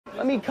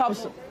Let me cop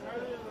some.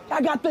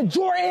 I got the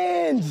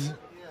Jordans.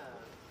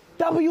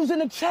 W's in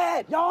the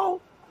chat,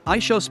 y'all.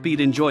 iShowSpeed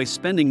enjoys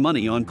spending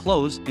money on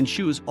clothes and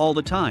shoes all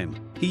the time.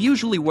 He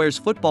usually wears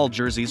football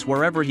jerseys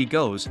wherever he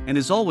goes and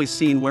is always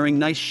seen wearing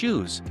nice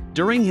shoes.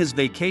 During his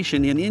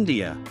vacation in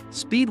India,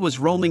 Speed was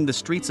roaming the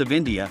streets of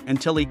India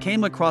until he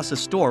came across a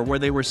store where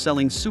they were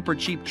selling super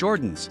cheap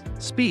Jordans.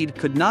 Speed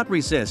could not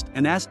resist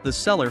and asked the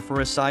seller for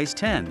a size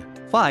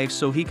 10.5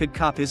 so he could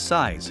cop his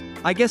size.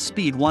 I guess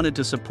Speed wanted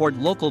to support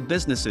local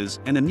businesses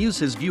and amuse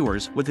his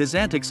viewers with his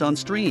antics on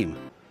stream.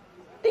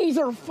 These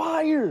are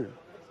fire.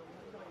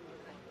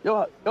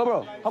 Yo,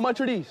 bro, how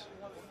much are these?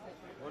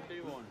 What do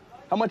you want?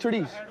 How much are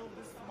these?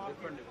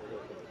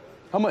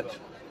 How much?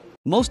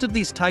 Most of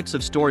these types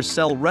of stores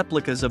sell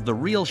replicas of the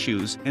real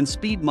shoes, and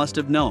Speed must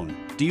have known.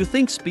 Do you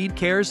think Speed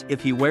cares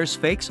if he wears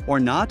fakes or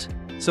not?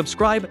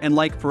 Subscribe and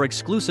like for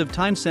exclusive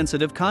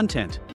time-sensitive content.